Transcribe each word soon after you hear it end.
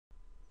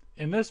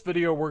In this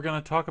video, we're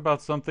going to talk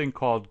about something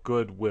called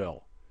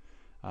goodwill.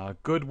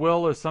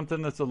 Goodwill is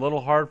something that's a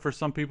little hard for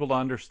some people to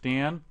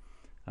understand.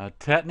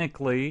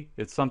 Technically,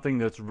 it's something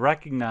that's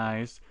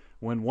recognized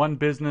when one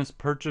business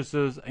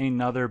purchases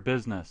another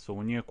business. So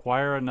when you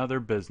acquire another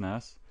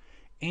business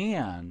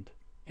and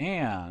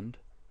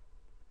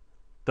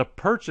the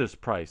purchase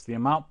price, the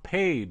amount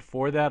paid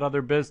for that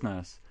other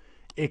business,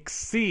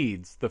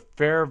 exceeds the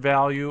fair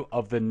value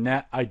of the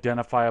net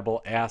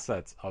identifiable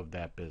assets of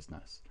that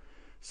business.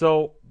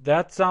 So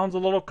that sounds a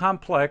little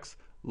complex.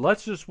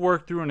 Let's just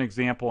work through an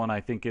example and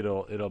I think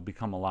it'll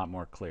become a lot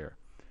more clear.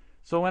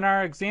 So in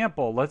our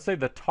example, let's say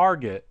the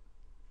target,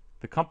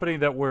 the company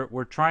that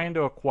we're trying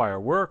to acquire.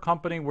 We're a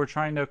company, we're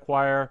trying to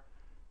acquire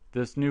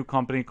this new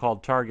company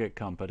called Target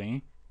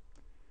Company.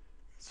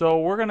 So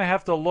we're going to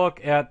have to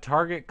look at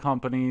Target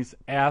Company's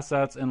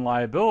assets and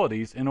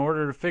liabilities in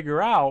order to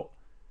figure out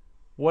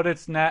what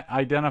its net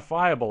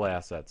identifiable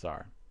assets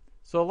are.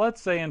 So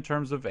let's say in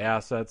terms of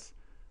assets,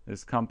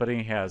 this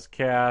company has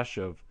cash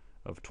of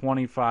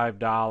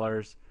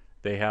 $25.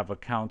 They have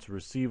accounts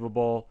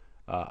receivable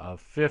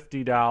of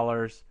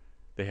 $50.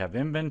 They have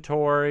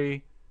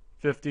inventory,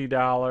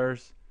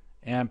 $50,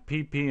 and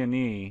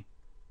PP&E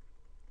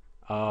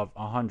of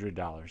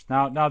 $100.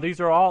 Now these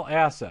are all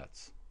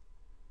assets,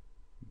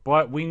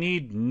 but we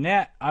need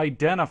net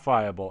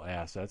identifiable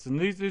assets, and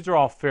these are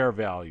all fair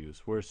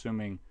values. We're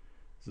assuming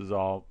this is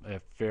all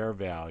at fair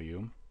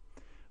value,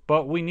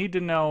 but we need to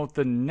know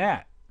the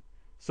net.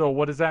 So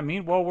what does that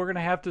mean? Well, we're going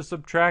to have to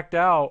subtract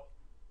out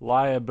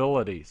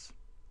liabilities.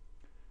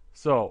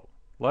 So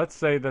let's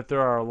say that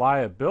there are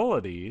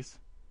liabilities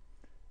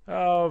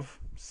of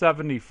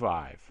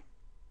 75.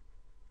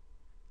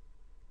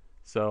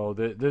 So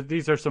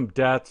these are some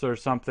debts or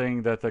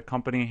something that the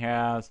company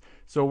has.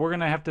 So we're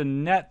going to have to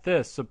net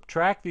this,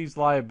 subtract these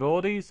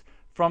liabilities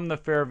from the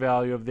fair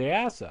value of the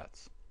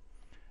assets.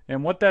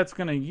 And what that's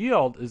going to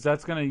yield is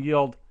that's going to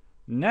yield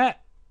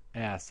net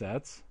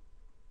assets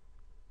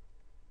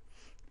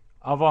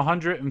of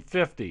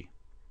 150.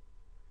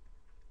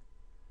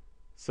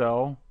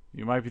 So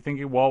you might be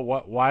thinking, well,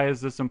 why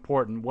is this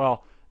important?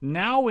 Well,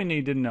 now we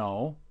need to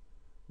know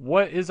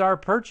what is our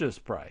purchase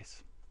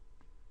price,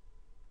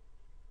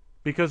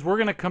 because we're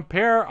going to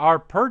compare our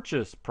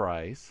purchase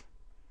price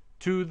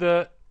to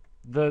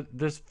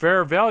this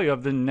fair value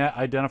of the net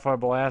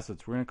identifiable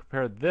assets. We're going to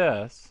compare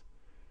this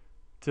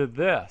to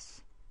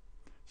this.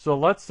 So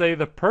let's say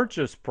the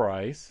purchase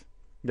price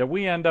that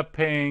we end up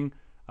paying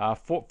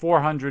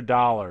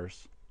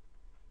 $400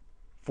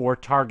 for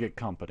Target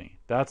Company.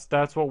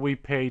 That's what we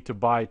pay to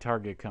buy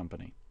Target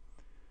Company.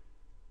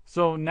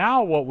 So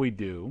now what we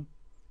do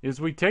is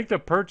we take the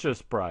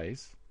purchase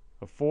price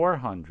of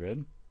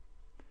 $400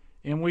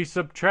 and we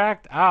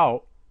subtract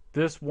out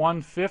this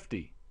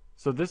 150.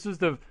 So this is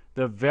the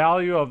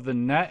value of the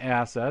net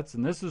assets,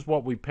 and this is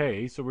what we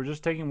pay. So we're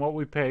just taking what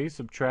we pay,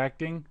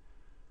 subtracting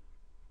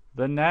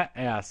the net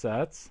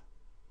assets,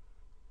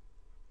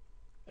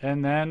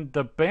 and then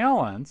the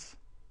balance,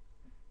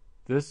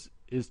 this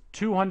is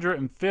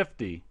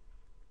 250,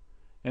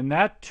 and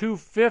that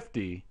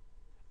 250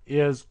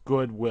 is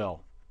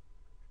goodwill.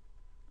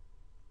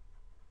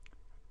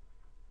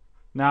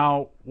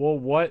 Now, well,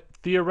 what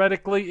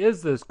theoretically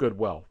is this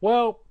goodwill?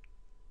 Well,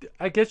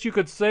 I guess you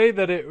could say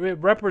that it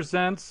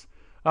represents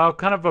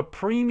kind of a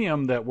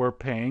premium that we're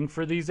paying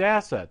for these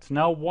assets.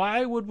 Now,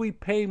 why would we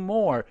pay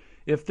more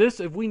if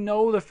we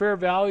know the fair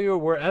value, or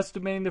we're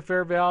estimating the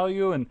fair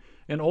value, and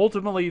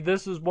ultimately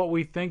this is what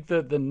we think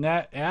that the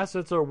net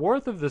assets are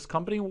worth of this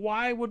company?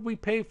 Why would we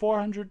pay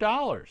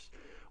 $400?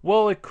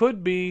 Well, it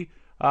could be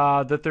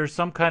that there's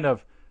some kind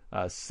of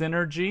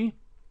synergy.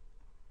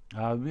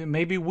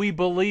 Maybe we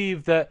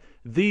believe that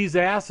these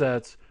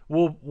assets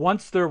will,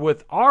 once they're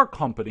with our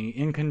company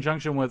in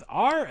conjunction with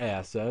our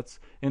assets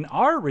and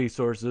our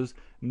resources,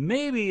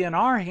 maybe in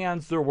our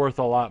hands they're worth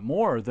a lot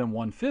more than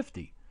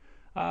 150.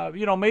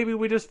 Maybe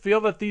we just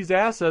feel that these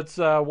assets,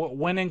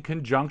 when in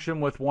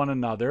conjunction with one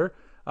another,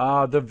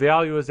 the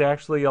value is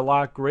actually a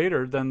lot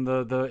greater than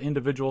the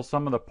individual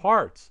sum of the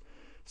parts.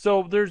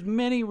 So there's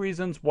many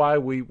reasons why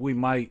we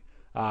might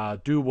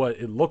do what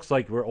it looks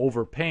like we're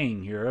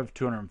overpaying here of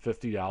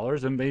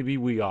 $250, and maybe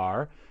we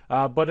are.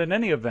 But in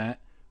any event,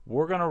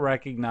 we're going to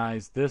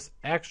recognize this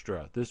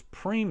extra, this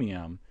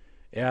premium,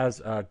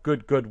 as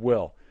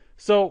goodwill.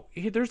 So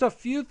there's a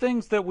few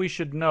things that we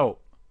should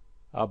note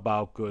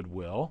about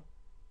goodwill.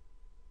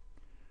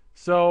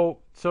 So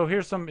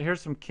here's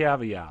some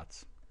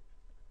caveats.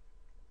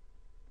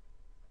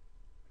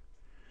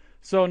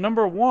 So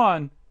number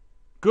one,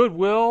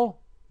 goodwill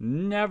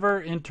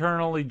never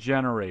internally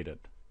generated.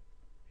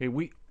 Okay,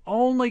 we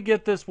only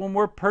get this when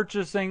we're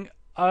purchasing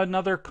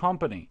another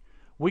company.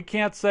 We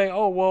can't say,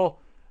 oh, well,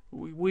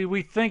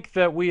 we think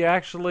that we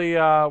actually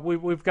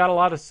we've got a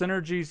lot of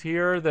synergies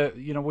here, that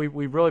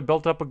we've really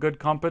built up a good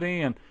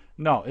company, and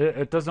no,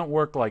 it doesn't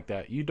work like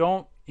that. You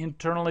don't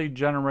internally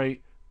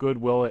generate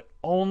goodwill. It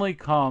only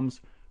comes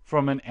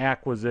from an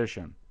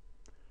acquisition.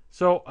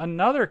 So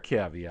another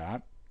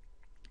caveat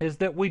is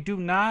that we do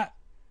not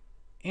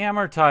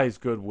amortize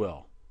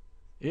goodwill.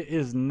 It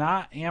is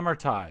not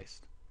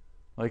amortized.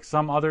 Like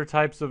some other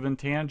types of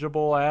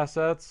intangible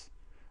assets,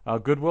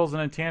 Goodwill is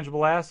an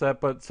intangible asset,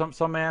 but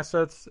some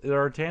assets that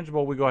are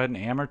tangible, we go ahead and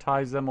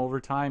amortize them over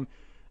time.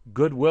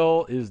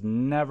 Goodwill is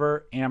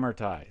never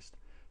amortized.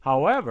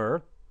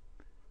 However,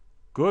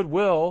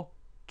 Goodwill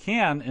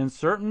can, in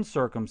certain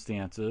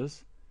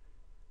circumstances,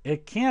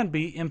 it can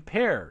be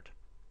impaired.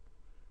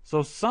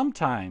 So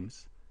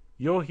sometimes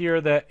you'll hear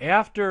that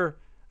after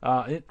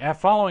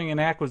following an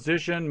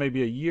acquisition,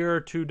 maybe a year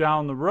or two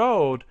down the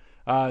road,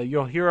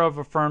 you'll hear of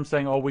a firm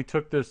saying, "Oh, we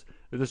took this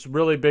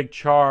really big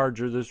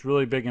charge or this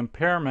really big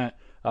impairment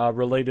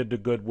related to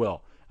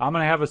Goodwill." I'm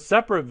going to have a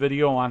separate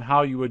video on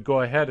how you would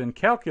go ahead and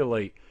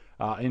calculate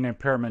an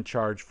impairment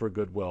charge for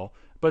Goodwill.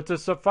 But to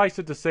suffice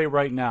it to say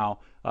right now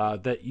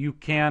that you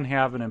can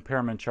have an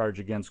impairment charge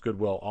against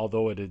Goodwill,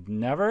 although it is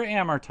never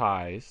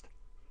amortized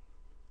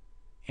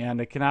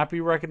and it cannot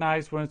be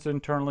recognized when it's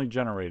internally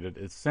generated.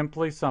 It's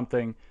simply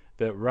something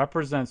that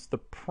represents the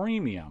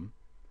premium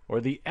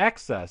or the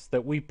excess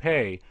that we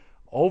pay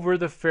over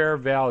the fair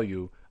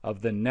value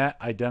of the net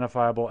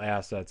identifiable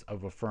assets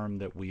of a firm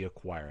that we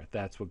acquire.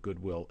 That's what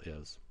Goodwill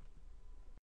is.